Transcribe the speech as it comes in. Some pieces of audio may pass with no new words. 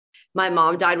My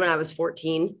mom died when I was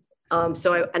 14.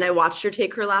 I watched her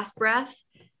take her last breath.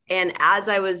 And as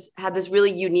had this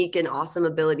really unique and awesome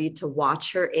ability to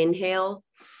watch her inhale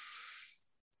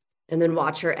and then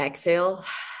watch her exhale.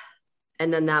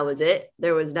 And then that was it.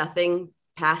 There was nothing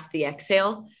past the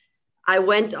exhale. I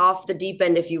went off the deep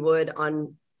end, if you would,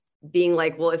 on being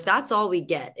like, well, if that's all we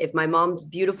get, if my mom's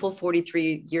beautiful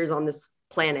 43 years on this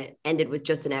planet ended with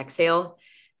just an exhale,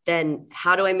 then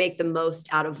how do I make the most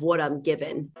out of what I'm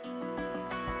given?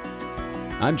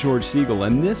 I'm George Siegel,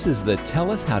 and this is the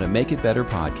Tell Us How to Make It Better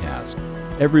podcast.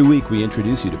 Every week, we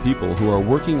introduce you to people who are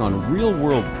working on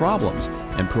real-world problems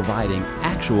and providing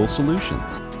actual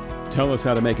solutions. Tell Us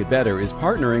How to Make It Better is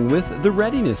partnering with the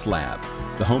Readiness Lab,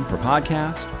 the home for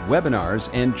podcasts, webinars,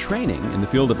 and training in the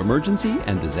field of emergency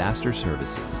and disaster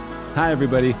services. Hi,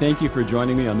 everybody. Thank you for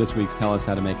joining me on this week's Tell Us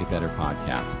How to Make It Better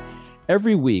podcast.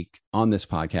 Every week on this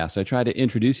podcast, I try to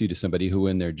introduce you to somebody who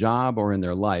in their job or in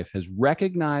their life has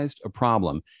recognized a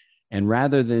problem, and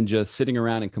rather than just sitting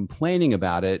around and complaining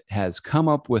about it, has come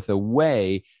up with a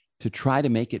way to try to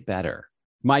make it better.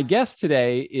 My guest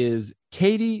today is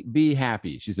Katie B.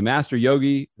 Happy. She's a master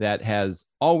yogi that has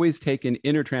always taken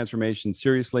inner transformation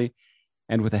seriously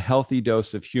and with a healthy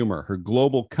dose of humor. Her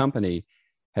global company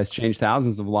has changed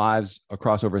thousands of lives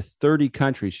across over 30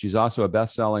 countries. She's also a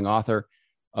best-selling author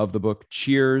of the book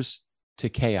Cheers to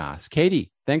Chaos.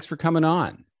 Katie, thanks for coming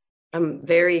on. I'm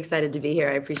very excited to be here.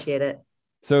 I appreciate it.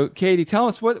 So Katie, tell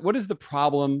us what is the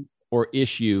problem or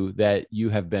issue that you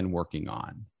have been working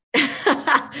on?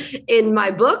 In my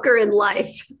book or in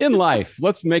life? In life.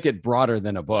 Let's make it broader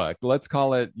than a book. Let's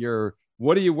call it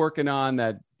what are you working on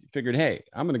that you figured, hey,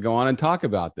 I'm going to go on and talk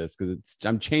about this because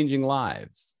I'm changing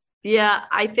lives. Yeah,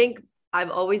 I think I've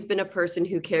always been a person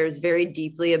who cares very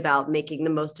deeply about making the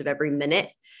most of every minute.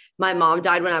 My mom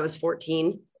died when I was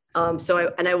 14.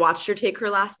 I watched her take her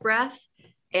last breath.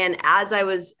 And as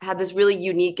had this really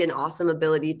unique and awesome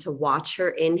ability to watch her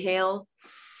inhale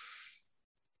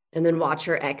and then watch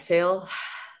her exhale.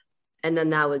 And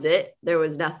then that was it. There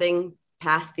was nothing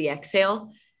past the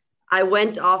exhale. I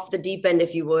went off the deep end,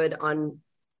 if you would, on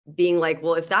being like,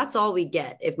 well, if that's all we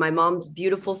get, if my mom's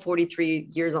beautiful 43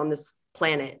 years on this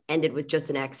planet ended with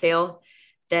just an exhale,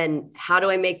 then how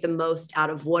do I make the most out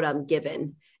of what I'm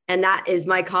given? And that is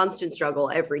my constant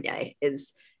struggle every day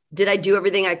is, did I do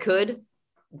everything I could?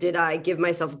 Did I give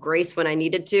myself grace when I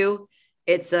needed to?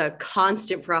 It's a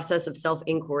constant process of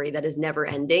self-inquiry that is never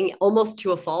ending, almost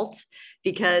to a fault,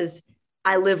 because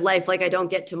I live life like I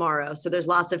don't get tomorrow. So there's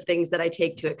lots of things that I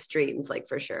take to extremes, like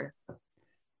for sure.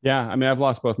 Yeah. I mean, I've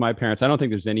lost both my parents. I don't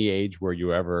think there's any age where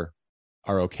you ever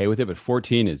are okay with it, but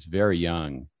 14 is very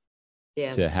young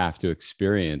to have to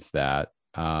experience that.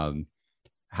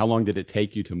 How long did it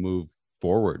take you to move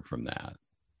forward from that?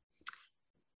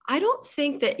 I don't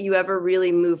think that you ever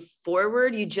really move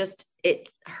forward. It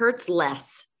hurts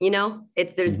less,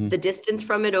 there's the distance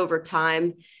from it over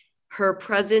time. Her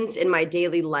presence in my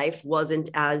daily life wasn't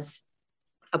as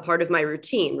a part of my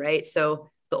routine, right? So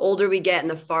the older we get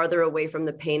and the farther away from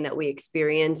the pain that we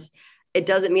experience, it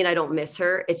doesn't mean I don't miss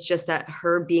her. It's just that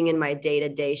her being in my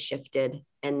day-to-day shifted.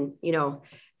 And,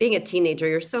 being a teenager,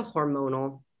 you're so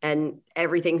hormonal and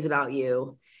everything's about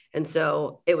you. And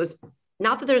so it was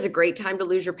not that there's a great time to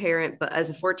lose your parent, but as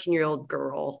a 14-year-old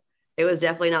girl, it was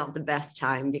definitely not the best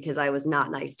time because I was not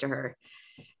nice to her.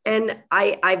 And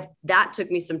that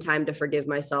took me some time to forgive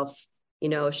myself.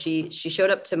 She showed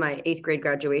up to my 8th grade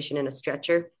graduation in a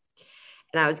stretcher,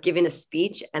 and I was giving a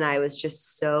speech, and I was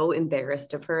just so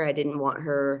embarrassed of her. I didn't want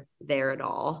her there at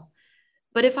all.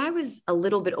 But if I was a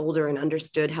little bit older and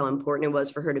understood how important it was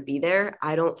for her to be there,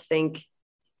 I don't think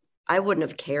I wouldn't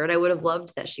have cared. I would have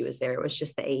loved that she was there. It was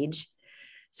just the age.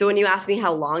 So when you ask me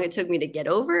how long it took me to get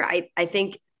over, I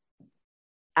think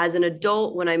as an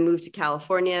adult, when I moved to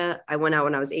California, I went out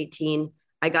when I was 18.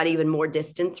 I got even more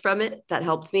distance from it. That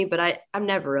helped me, but I'm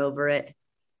never over it.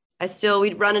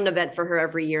 We'd run an event for her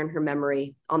every year in her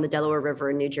memory on the Delaware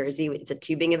River in New Jersey. It's a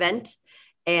tubing event,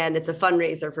 and it's a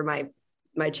fundraiser for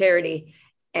my charity.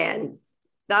 And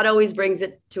that always brings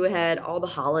it to a head. All the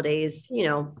holidays,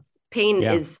 pain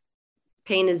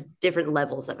is different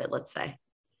levels of it, let's say.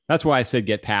 That's why I said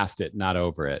get past it, not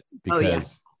over it,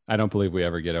 because I don't believe we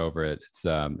ever get over it. It's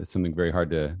something very hard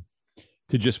to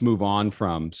just move on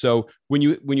from. So when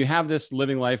you have this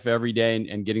living life every day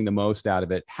and getting the most out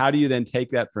of it, how do you then take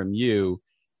that from you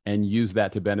and use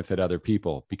that to benefit other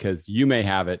people? Because you may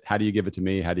have it. How do you give it to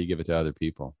me? How do you give it to other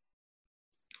people?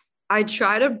 I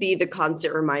try to be the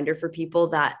constant reminder for people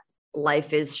that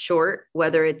life is short,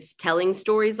 whether it's telling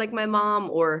stories like my mom,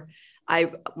 or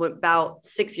about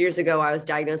 6 years ago, I was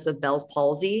diagnosed with Bell's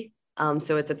palsy.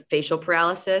 So it's a facial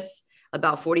paralysis.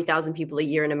 About 40,000 people a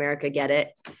year in America get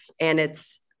it. And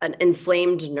it's an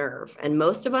inflamed nerve. And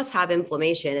most of us have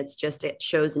inflammation. It's just, it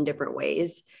shows in different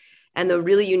ways. And the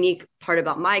really unique part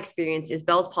about my experience is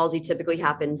Bell's palsy typically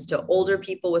happens to older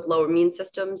people with lower immune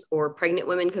systems or pregnant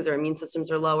women because their immune systems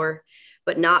are lower,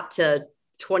 but not to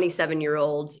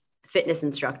 27-year-old fitness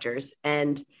instructors.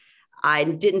 And I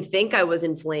didn't think I was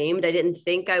inflamed. I didn't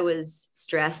think I was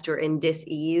stressed or in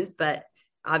dis-ease, but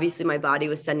obviously my body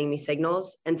was sending me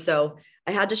signals. And so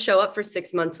I had to show up for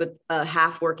 6 months with a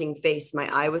half working face. My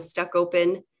eye was stuck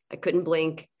open. I couldn't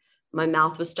blink. My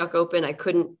mouth was stuck open. I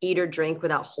couldn't eat or drink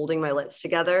without holding my lips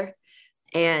together.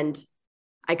 And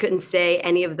I couldn't say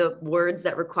any of the words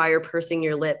that require pursing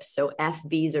your lips. So F,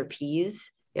 B's, or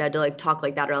P's. You had to like talk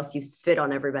like that or else you spit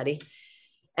on everybody.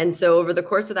 And so over the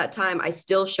course of that time, I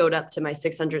still showed up to my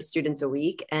 600 students a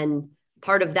week. And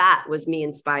part of that was me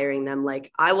inspiring them.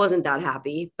 Like I wasn't that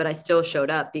happy, but I still showed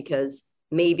up because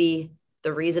maybe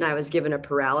the reason I was given a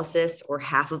paralysis or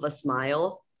half of a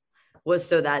smile was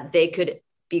so that they could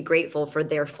be grateful for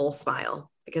their full smile,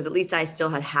 because at least I still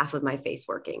had half of my face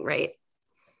working. Right.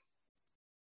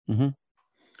 Mm-hmm.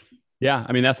 Yeah.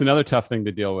 I mean, that's another tough thing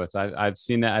to deal with. I've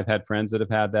seen that. I've had friends that have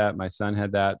had that. My son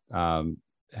had that,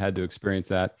 had to experience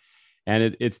that.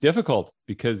 And it's difficult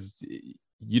because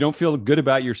you don't feel good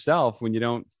about yourself when you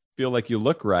don't feel like you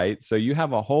look right. So you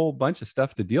have a whole bunch of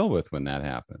stuff to deal with when that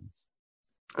happens.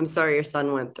 I'm sorry your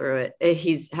son went through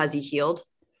it. Has he healed?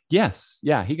 Yes.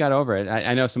 Yeah. He got over it.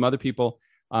 I know some other people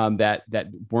that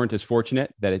weren't as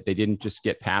fortunate, that they didn't just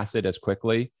get past it as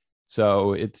quickly.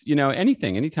 So it's,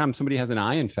 anytime somebody has an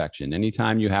eye infection,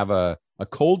 anytime you have a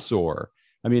cold sore,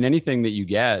 I mean, anything that you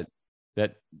get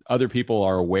that other people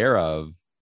are aware of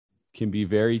can be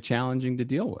very challenging to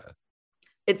deal with.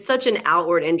 It's such an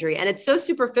outward injury and it's so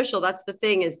superficial. That's the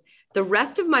thing, is the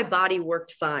rest of my body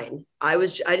worked fine. I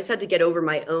just had to get over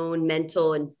my own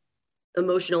mental and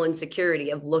emotional insecurity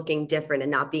of looking different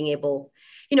and not being able,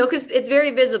 because it's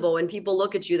very visible when people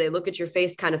look at you, they look at your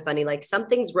face kind of funny, like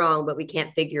something's wrong, but we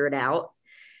can't figure it out.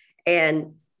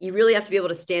 And you really have to be able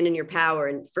to stand in your power.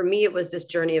 And for me, it was this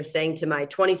journey of saying to my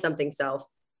 20-something self,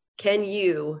 can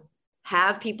you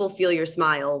have people feel your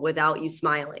smile without you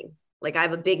smiling? Like I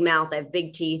have a big mouth, I have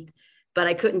big teeth, but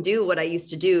I couldn't do what I used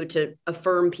to do to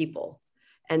affirm people.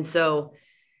 And so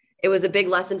it was a big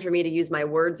lesson for me to use my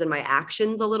words and my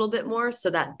actions a little bit more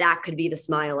so that could be the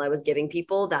smile I was giving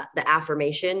people, that the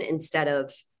affirmation, instead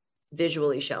of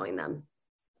visually showing them.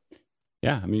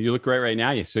 Yeah. I mean, you look great right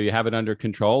now. So you have it under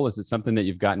control. Is it something that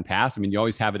you've gotten past? I mean, you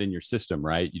always have it in your system,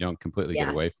 right? You don't completely get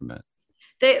away from it.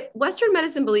 Western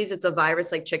medicine believes it's a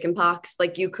virus like chickenpox.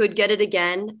 Like you could get it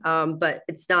again, but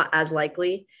it's not as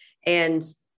likely. And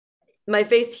my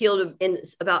face healed in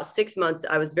about 6 months.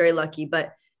 I was very lucky,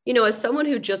 but as someone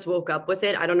who just woke up with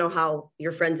it, I don't know how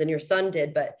your friends and your son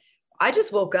did, but I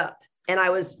just woke up and I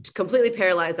was completely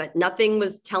paralyzed. Nothing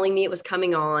was telling me it was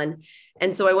coming on.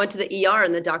 And so I went to the ER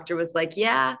and the doctor was like,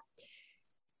 yeah,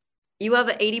 you have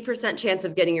an 80% chance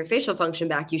of getting your facial function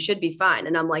back. You should be fine.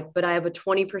 And I'm like, but I have a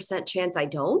 20% chance I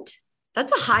don't.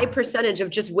 That's a high percentage of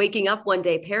just waking up one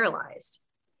day paralyzed.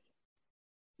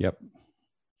 Yep.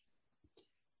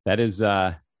 That is,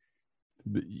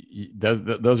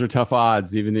 those are tough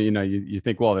odds. Even though, you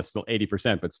think, well, that's still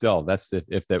 80%, but still that's,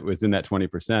 if that was in that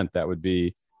 20%, that would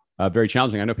be very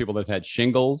challenging. I know people that have had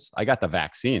shingles. I got the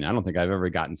vaccine. I don't think I've ever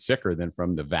gotten sicker than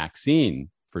from the vaccine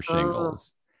for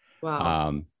shingles.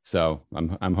 Wow. So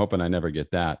I'm hoping I never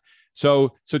get that.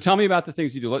 So tell me about the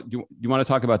things you do. Do you want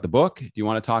to talk about the book? Do you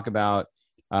want to talk about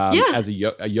as a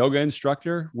yoga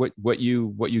instructor, what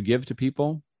you give to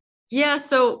people? Yeah.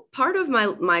 So part of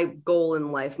my goal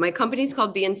in life, my company's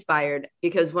called Be Inspired,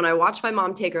 because when I watched my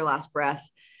mom take her last breath,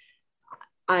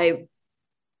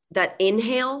 that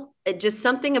inhale, it just,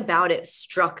 something about it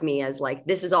struck me as like,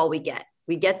 this is all we get.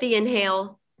 We get the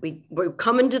inhale. We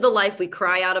come into the life. We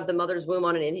cry out of the mother's womb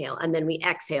on an inhale, and then we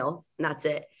exhale, and that's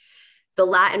it. The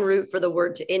Latin root for the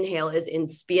word to inhale is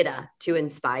inspira, to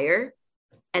inspire,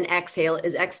 and exhale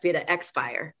is expira,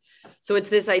 expire. So it's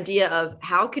this idea of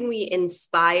how can we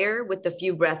inspire with the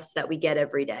few breaths that we get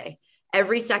every day?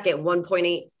 Every second,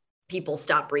 1.8 people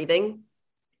stop breathing.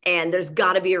 And there's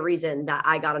got to be a reason that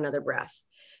I got another breath.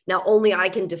 Now, only I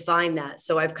can define that.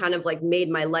 So I've kind of like made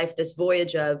my life this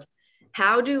voyage of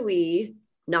how do we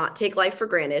not take life for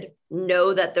granted,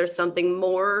 know that there's something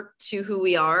more to who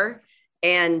we are,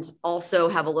 and also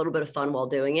have a little bit of fun while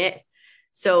doing it.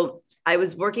 So I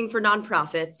was working for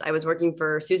nonprofits. I was working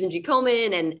for Susan G.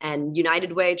 Komen and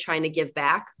United Way, trying to give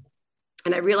back.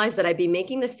 And I realized that I'd be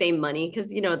making the same money because,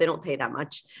 they don't pay that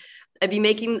much. I'd be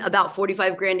making about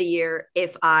 45 grand a year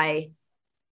if I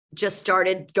just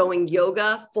started going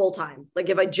yoga full time. Like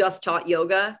if I just taught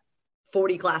yoga,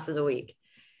 40 classes a week.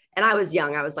 And I was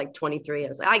young. I was like 23. I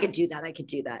was like, I could do that. I could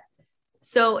do that.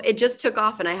 So it just took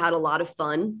off and I had a lot of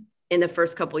fun in the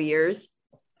first couple of years.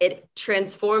 It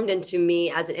transformed into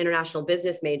me as an international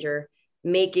business major,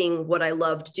 making what I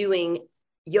loved doing,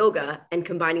 yoga, and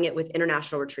combining it with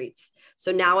international retreats.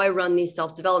 So now I run these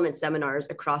self-development seminars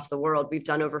across the world. We've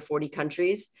done over 40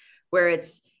 countries where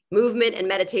it's movement and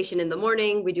meditation in the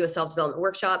morning. We do a self-development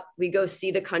workshop. We go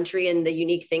see the country and the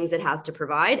unique things it has to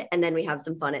provide. And then we have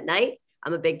some fun at night.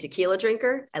 I'm a big tequila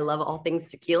drinker. I love all things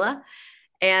tequila.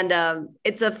 And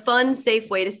it's a fun, safe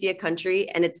way to see a country.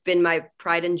 And it's been my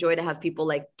pride and joy to have people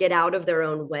like get out of their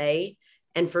own way.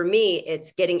 And for me,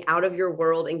 it's getting out of your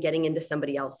world and getting into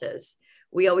somebody else's.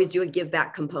 We always do a give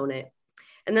back component.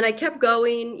 And then I kept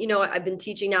going. You know, I've been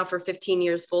teaching now for 15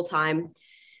 years full time.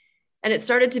 And it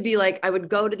started to be like, I would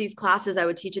go to these classes, I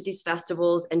would teach at these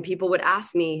festivals, and people would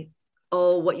ask me,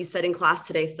 oh, what you said in class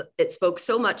today, it spoke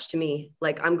so much to me.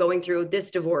 Like I'm going through this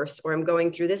divorce, or I'm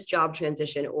going through this job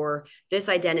transition, or this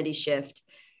identity shift.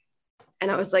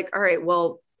 And I was like, all right,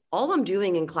 well, all I'm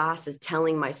doing in class is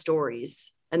telling my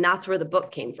stories. And that's where the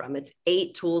book came from. It's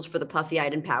 8 tools for the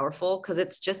puffy-eyed and powerful, because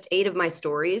it's just 8 of my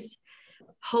stories,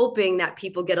 hoping that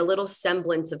people get a little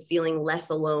semblance of feeling less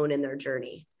alone in their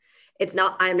journey.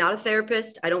 I'm not a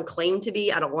therapist. I don't claim to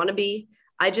be, I don't want to be.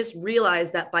 I just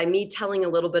realized that by me telling a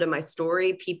little bit of my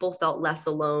story, people felt less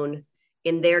alone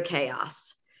in their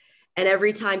chaos. And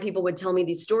every time people would tell me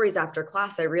these stories after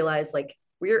class, I realized like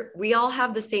we all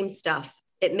have the same stuff.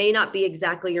 It may not be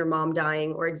exactly your mom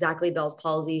dying or exactly Bell's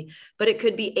palsy, but it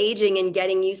could be aging and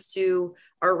getting used to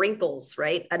our wrinkles,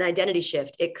 right? An identity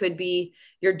shift. It could be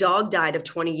your dog died of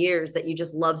 20 years that you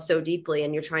just love so deeply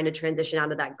and you're trying to transition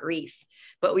out of that grief.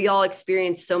 But we all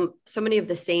experience so many of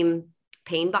the same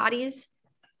pain bodies.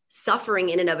 Suffering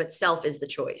in and of itself is the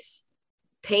choice.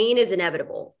 Pain is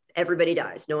inevitable. Everybody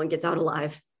dies. No one gets out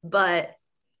alive. But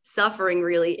suffering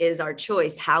really is our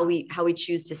choice, how we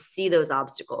choose to see those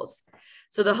obstacles.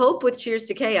 So the hope with Cheers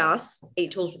to Chaos,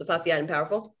 8 tools for the puffy-eyed and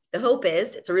powerful. The hope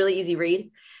is it's a really easy read.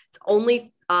 It's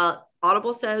only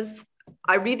Audible says,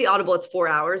 I read the Audible, it's 4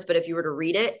 hours, but if you were to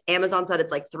read it, Amazon said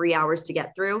it's like 3 hours to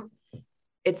get through.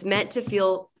 It's meant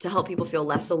to help people feel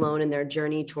less alone in their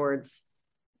journey towards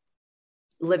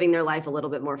living their life a little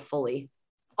bit more fully,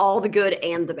 all the good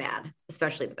and the bad,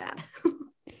 especially the bad.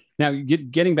 Now,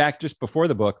 getting back just before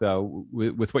the book, though,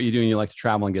 with what you do and you like to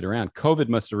travel and get around, COVID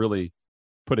must have really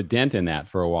put a dent in that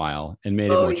for a while and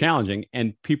made it more challenging.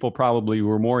 And people probably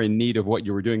were more in need of what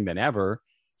you were doing than ever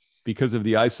because of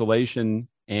the isolation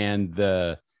and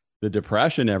the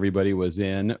depression everybody was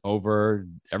in over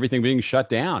everything being shut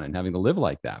down and having to live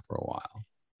like that for a while.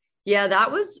 Yeah,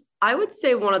 that was, I would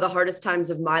say, one of the hardest times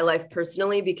of my life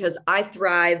personally, because I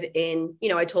thrive in,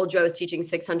 I told you I was teaching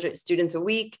 600 students a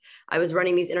week. I was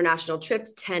running these international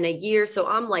trips, 10 a year. So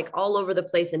I'm like all over the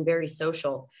place and very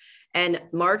social. And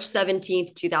March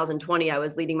 17th, 2020, I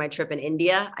was leading my trip in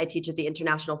India. I teach at the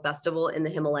International Festival in the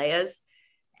Himalayas.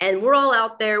 And we're all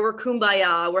out there. We're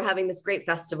kumbaya. We're having this great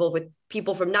festival with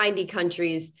people from 90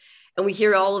 countries. And we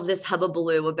hear all of this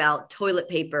hubbubaloo about toilet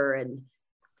paper and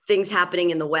things happening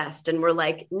in the West. And we're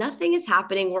like, nothing is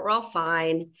happening. We're all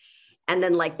fine. And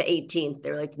then like the 18th,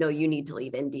 they're like, no, you need to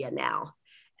leave India now.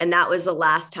 And that was the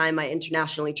last time I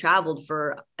internationally traveled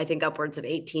for, I think, upwards of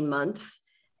 18 months.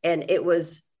 And it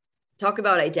was, talk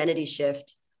about identity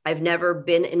shift. I've never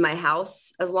been in my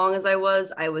house as long as I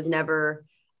was. I was never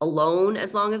alone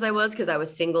as long as I was because I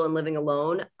was single and living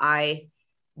alone.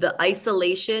 The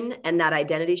isolation and that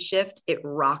identity shift, it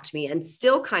rocked me and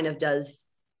still kind of does.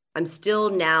 I'm still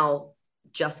now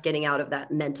just getting out of that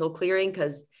mental clearing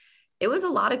because it was a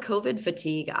lot of COVID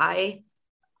fatigue. I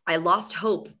lost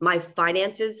hope. My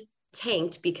finances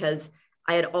tanked because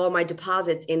I had all my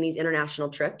deposits in these international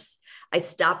trips. I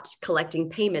stopped collecting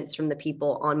payments from the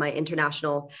people on my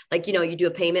international, you do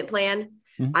a payment plan.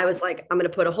 Mm-hmm. I was like, I'm going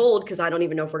to put a hold because I don't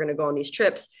even know if we're going to go on these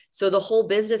trips. So the whole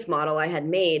business model I had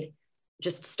made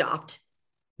just stopped.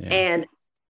 Yeah. And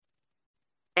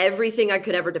everything I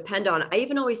could ever depend on. I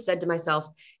even always said to myself,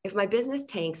 if my business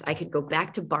tanks, I could go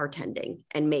back to bartending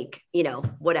and make,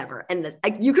 whatever. And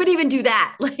you could even do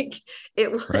that.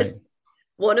 It was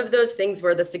one of those things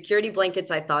where the security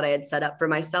blankets I thought I had set up for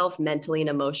myself mentally and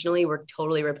emotionally were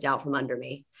totally ripped out from under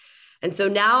me. And so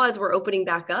now as we're opening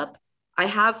back up, I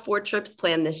have 4 trips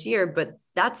planned this year, but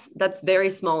that's very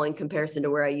small in comparison to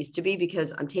where I used to be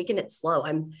because I'm taking it slow.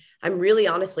 I'm really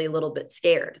honestly a little bit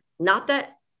scared. Not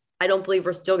that I don't believe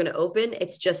we're still going to open.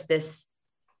 It's just this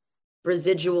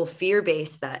residual fear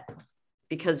base that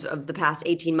because of the past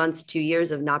 18 months, 2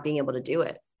 years of not being able to do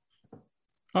it.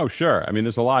 Oh, sure. I mean,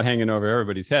 there's a lot hanging over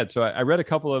everybody's head. So I read a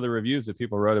couple of the reviews that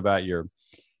people wrote about your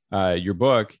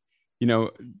book. You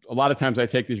know, a lot of times I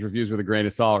take these reviews with a grain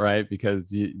of salt, right?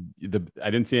 Because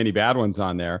I didn't see any bad ones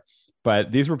on there,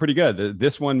 but these were pretty good.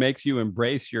 This one makes you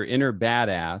embrace your inner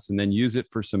badass and then use it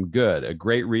for some good. A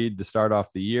great read to start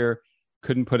off the year.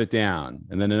 Couldn't put it down.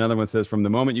 And then another one says, from the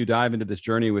moment you dive into this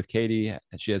journey with Katie,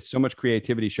 she has so much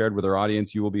creativity shared with her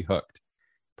audience, you will be hooked.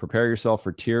 Prepare yourself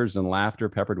for tears and laughter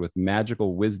peppered with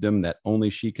magical wisdom that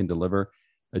only she can deliver.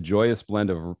 A joyous blend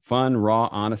of fun, raw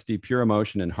honesty, pure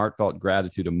emotion, and heartfelt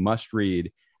gratitude. A must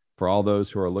read for all those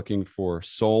who are looking for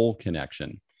soul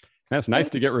connection. And it's nice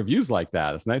to get reviews like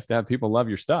that. It's nice to have people love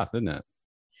your stuff, isn't it?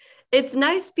 It's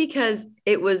nice because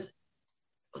it was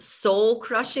soul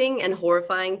crushing and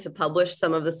horrifying to publish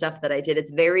some of the stuff that I did.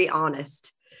 It's very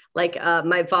honest. Like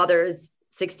my father is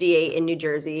 68 in New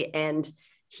Jersey, and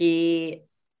he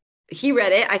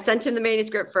read it. I sent him the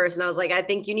manuscript first, and I was like, I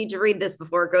think you need to read this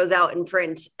before it goes out in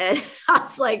print. And I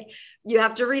was like, you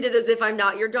have to read it as if I'm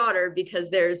not your daughter, because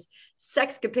there's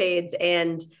sexcapades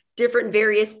and different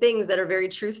various things that are very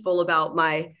truthful about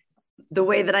the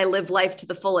way that I live life to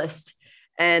the fullest.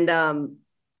 And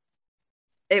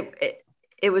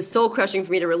it was soul crushing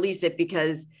for me to release it,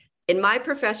 because in my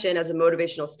profession as a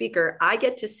motivational speaker, I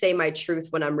get to say my truth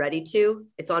when I'm ready to.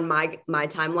 It's on my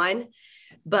timeline.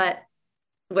 But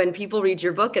when people read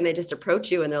your book and they just approach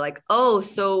you and they're like, oh,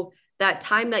 so that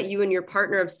time that you and your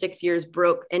partner of 6 years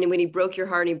broke, and when he broke your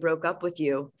heart and he broke up with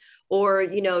you, or,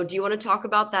 do you want to talk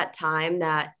about that time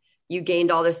that you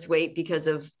gained all this weight because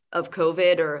of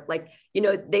COVID, or like,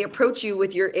 they approach you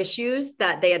with your issues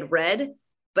that they had read,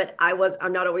 but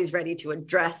I'm not always ready to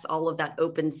address all of that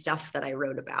open stuff that I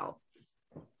wrote about.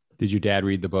 Did your dad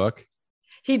read the book?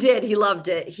 He did. He loved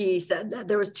it. He said that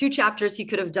there was 2 chapters he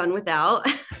could have done without.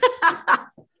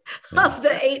 Of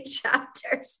the 8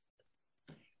 chapters.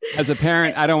 As a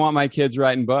parent, I don't want my kids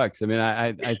writing books. I mean,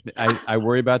 I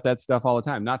worry about that stuff all the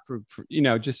time. Not for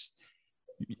just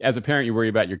as a parent, you worry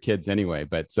about your kids anyway.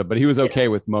 But he was okay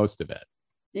with most of it.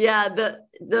 Yeah,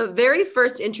 the very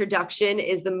first introduction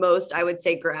is the most, I would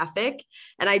say, graphic,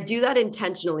 and I do that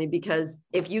intentionally because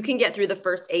if you can get through the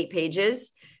first 8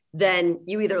 pages, then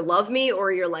you either love me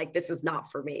or you're like, this is not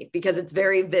for me, because it's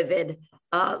very vivid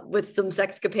with some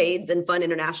sexcapades and fun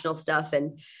international stuff.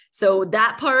 And so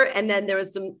that part, and then there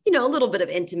was some, a little bit of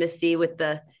intimacy with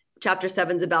the chapter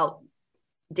 7's about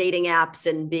dating apps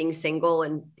and being single.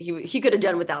 And he could have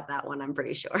done without that one, I'm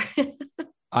pretty sure.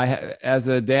 As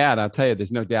a dad, I'll tell you,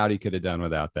 there's no doubt he could have done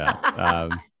without that.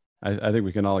 I think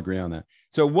we can all agree on that.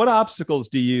 So what obstacles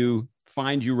do you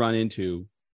find you run into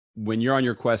when you're on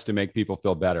your quest to make people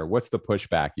feel better? What's the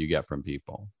pushback you get from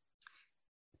people?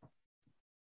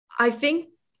 I think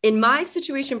in my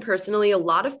situation personally, a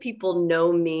lot of people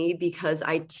know me because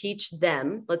I teach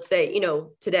them. Let's say,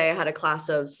 today I had a class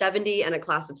of 70 and a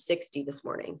class of 60 this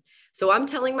morning. So I'm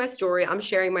telling my story. I'm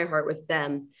sharing my heart with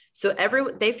them. So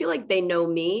they feel like they know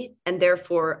me, and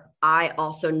therefore I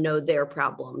also know their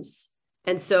problems.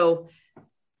 And so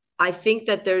I think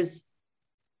that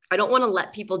I don't want to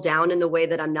let people down in the way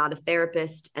that I'm not a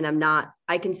therapist, and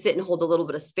I can sit and hold a little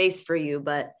bit of space for you,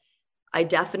 but I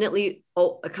definitely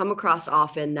come across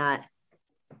often that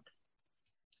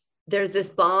there's this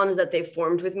bond that they've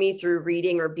formed with me through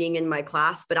reading or being in my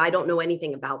class, but I don't know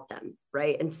anything about them.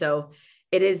 Right. And so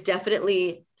it is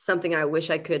definitely something I wish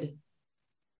I could,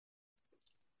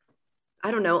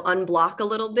 unblock a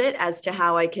little bit as to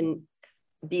how I can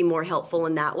be more helpful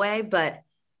in that way. But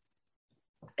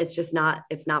it's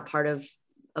not part of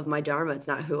my dharma. It's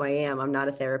not who I am. I'm not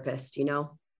a therapist,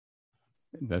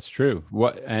 That's true.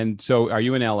 And so are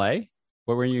you in LA?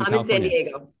 What were you in California? I'm in San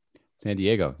Diego. San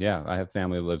Diego. Yeah. I have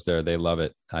family that lives there. They love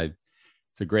it.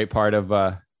 It's a great part of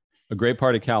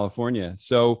California.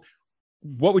 So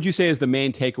what would you say is the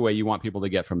main takeaway you want people to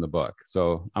get from the book?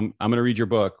 So I'm going to read your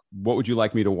book. What would you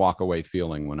like me to walk away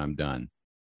feeling when I'm done?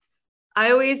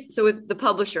 So with the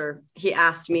publisher, he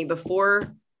asked me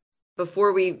before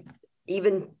we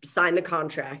even signed the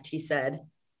contract, he said,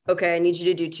 okay, I need you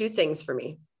to do 2 things for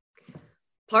me.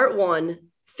 Part 1,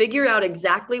 figure out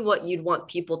exactly what you'd want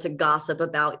people to gossip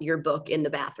about your book in the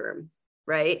bathroom,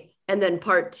 right? And then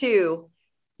part 2,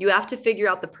 you have to figure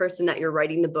out the person that you're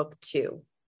writing the book to.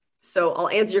 So I'll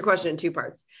answer your question in 2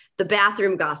 parts. The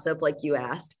bathroom gossip, like you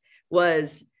asked,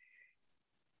 was,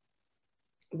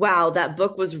 wow, that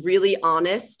book was really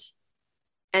honest,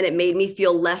 and it made me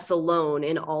feel less alone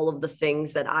in all of the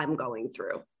things that I'm going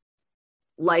through.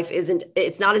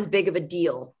 It's not as big of a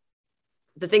deal.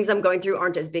 The things I'm going through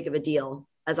aren't as big of a deal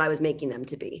as I was making them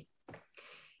to be.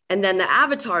 And then the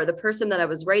avatar, the person that I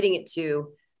was writing it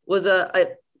to, was a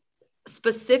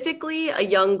specifically a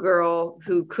young girl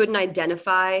who couldn't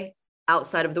identify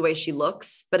outside of the way she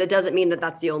looks, but it doesn't mean that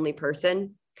that's the only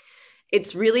person.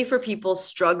 It's really for people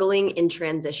struggling in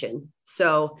transition.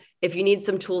 So if you need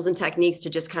some tools and techniques to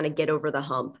just kind of get over the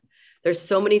hump, there's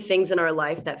so many things in our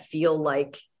life that feel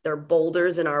like they're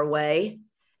boulders in our way.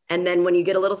 And then when you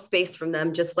get a little space from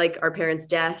them, just like our parents'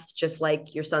 death, just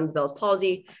like your son's Bell's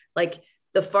palsy, like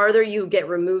the farther you get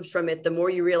removed from it, the more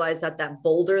you realize that that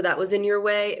boulder that was in your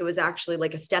way, it was actually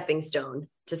like a stepping stone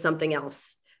to something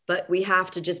else. But we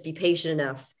have to just be patient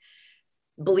enough,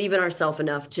 believe in ourselves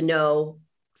enough to know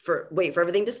wait for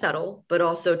everything to settle, but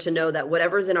also to know that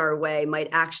whatever's in our way might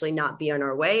actually not be on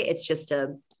our way. It's just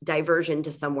a diversion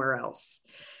to somewhere else.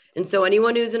 And so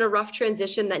anyone who's in a rough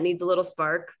transition that needs a little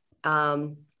spark,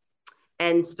 and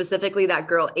specifically that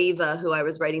girl, Ava, who I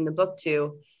was writing the book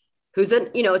to, who's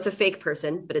it's a fake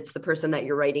person, but it's the person that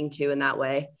you're writing to in that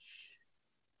way.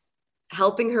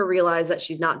 Helping her realize that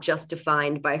she's not just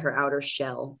defined by her outer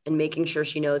shell and making sure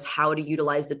she knows how to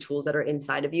utilize the tools that are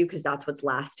inside of you, because that's what's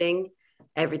lasting.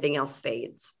 Everything else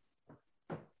fades.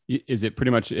 Is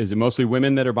it mostly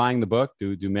women that are buying the book?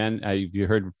 Do men, have you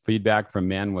heard feedback from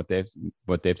men, what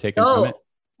they've taken from it?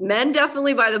 Men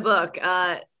definitely buy the book.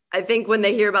 I think when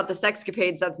they hear about the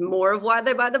sexcapades, that's more of why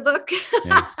they buy the book.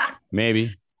 Yeah,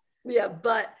 maybe. Yeah,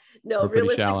 but no,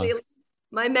 realistically,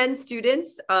 my men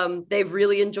students, they've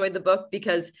really enjoyed the book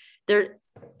because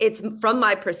it's from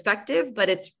my perspective, but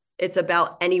it's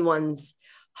about anyone's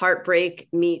heartbreak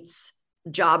meets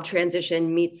job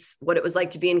transition meets what it was like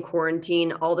to be in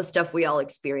quarantine, all the stuff we all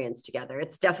experienced together.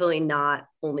 It's definitely not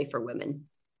only for women.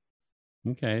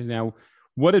 Okay. Now,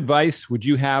 what advice would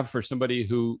you have for somebody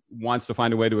who wants to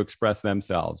find a way to express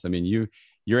themselves? I mean,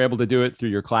 you're able to do it through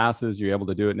your classes. You're able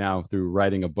to do it now through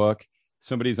writing a book.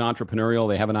 Somebody's entrepreneurial.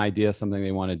 They have an idea, something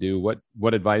they want to do.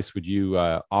 What advice would you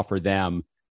offer them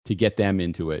to get them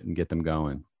into it and get them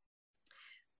going?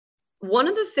 One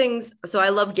of the things, so I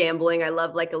love gambling. I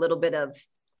love like a little bit of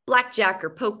blackjack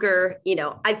or poker.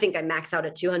 I think I max out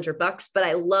at $200, but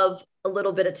I love a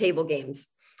little bit of table games.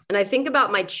 And I think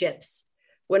about my chips.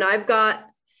 When I've got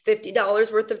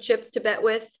 $50 worth of chips to bet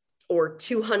with, or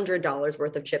 $200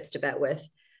 worth of chips to bet with,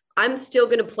 I'm still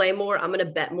going to play more. I'm going to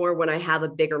bet more when I have a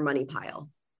bigger money pile.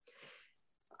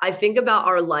 I think about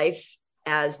our life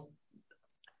as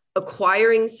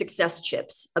acquiring success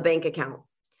chips, a bank account.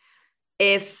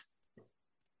 If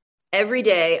every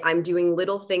day I'm doing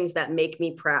little things that make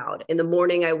me proud. In the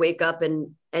morning, I wake up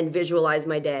and visualize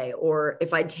my day. Or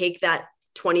if I take that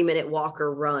 20-minute walk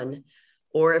or run,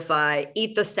 or if I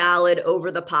eat the salad over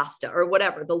the pasta or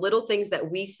whatever, the little things that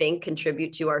we think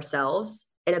contribute to ourselves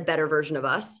and a better version of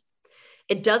us.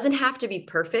 It doesn't have to be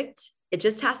perfect. It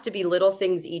just has to be little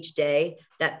things each day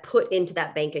that put into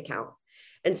that bank account.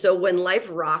 And so when life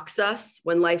rocks us,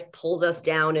 when life pulls us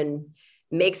down and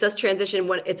makes us transition,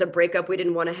 when it's a breakup we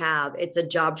didn't want to have, it's a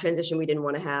job transition we didn't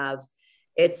want to have,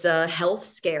 it's a health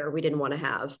scare we didn't want to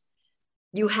have,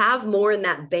 you have more in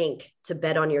that bank to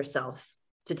bet on yourself,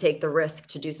 to take the risk,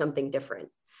 to do something different.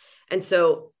 And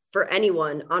so for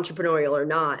anyone, entrepreneurial or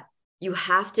not, you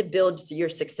have to build your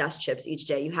success chips each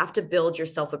day. You have to build your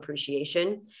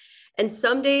self-appreciation. And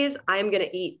some days I'm going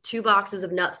to eat 2 boxes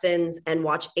of Nut Thins and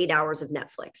watch 8 hours of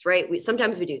Netflix, right?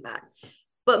 Sometimes we do that.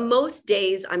 But most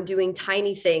days I'm doing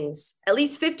tiny things, at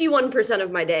least 51%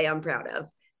 of my day I'm proud of.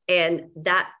 And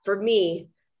that for me,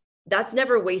 that's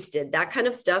never wasted. That kind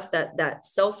of stuff, that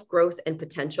self-growth and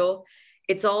potential,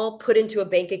 it's all put into a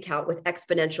bank account with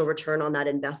exponential return on that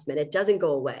investment. It doesn't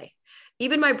go away.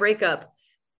 Even my breakup,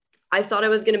 I thought I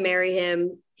was going to marry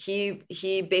him. He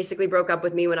basically broke up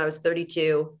with me when I was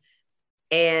 32.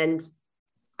 And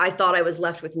I thought I was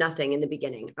left with nothing in the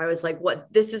beginning. I was like,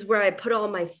 what? This is where I put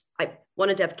I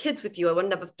wanted to have kids with you. I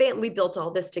wanted to have a family. We built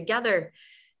all this together.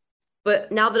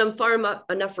 But now that I'm far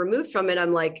enough removed from it,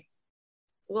 I'm like,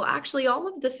 well, actually, all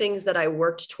of the things that I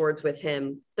worked towards with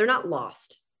him, they're not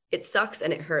lost. It sucks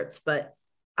and it hurts, but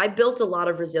I built a lot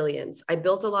of resilience. I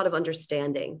built a lot of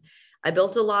understanding. I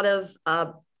built a lot of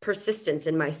persistence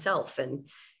in myself. And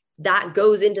that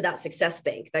goes into that success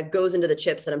bank. That goes into the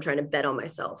chips that I'm trying to bet on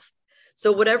myself.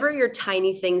 So whatever your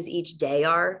tiny things each day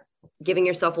are, giving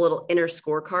yourself a little inner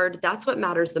scorecard, that's what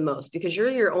matters the most, because you're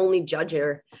your only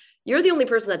judger. You're the only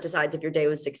person that decides if your day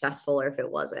was successful or if it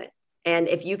wasn't. And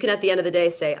if you can, at the end of the day,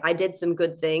 say, I did some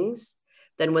good things,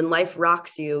 then when life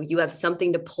rocks you, you have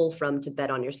something to pull from to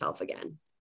bet on yourself again.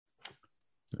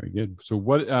 Very good. So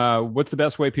what's the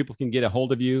best way people can get a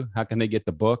hold of you? How can they get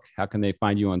the book? How can they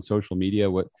find you on social media?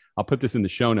 I'll put this in the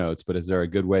show notes, but is there a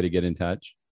good way to get in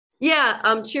touch?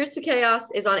 Yeah. Cheers to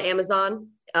Chaos is on Amazon,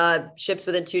 ships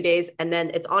within 2 days. And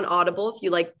then it's on Audible. If you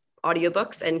like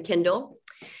audiobooks and Kindle.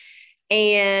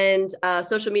 And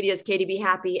social media is Katie Be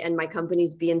Happy, and my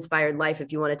company's Be Inspired Life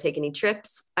if you want to take any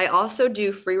trips. I also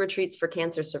do free retreats for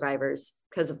cancer survivors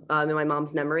because of in my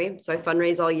mom's memory. So I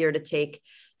fundraise all year to take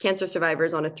cancer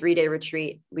survivors on a 3-day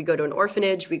retreat. We go to an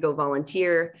orphanage, we go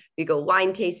volunteer, we go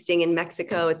wine tasting in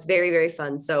Mexico. It's very, very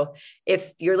fun. So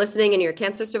if you're listening and you're a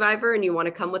cancer survivor and you want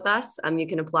to come with us, you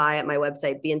can apply at my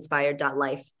website,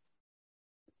 beinspired.life.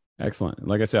 Excellent.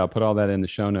 Like I said, I'll put all that in the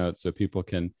show notes so people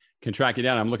can track you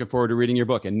down. I'm looking forward to reading your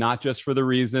book, and not just for the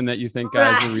reason that you think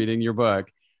guys are reading your book.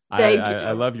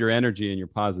 I love your energy and your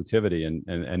positivity,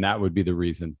 and that would be the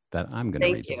reason that I'm going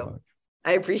to read the book.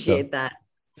 I appreciate that.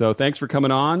 So thanks for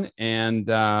coming on, and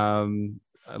I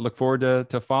look forward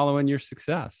to following your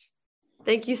success.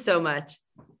 Thank you so much.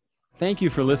 Thank you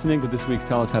for listening to this week's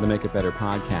Tell Us How to Make It Better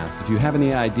podcast. If you have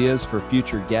any ideas for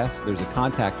future guests, there's a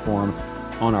contact form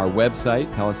on our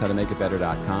website,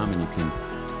 tellus-how-to-make-it-better.com, and you can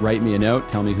write me a note,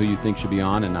 tell me who you think should be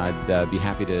on, and I'd be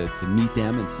happy to meet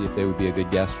them and see if they would be a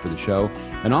good guest for the show.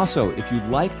 And also, if you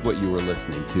liked what you were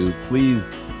listening to,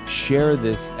 please share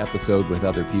this episode with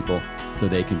other people so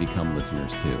they can become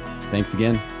listeners too. Thanks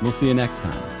again. We'll see you next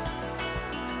time.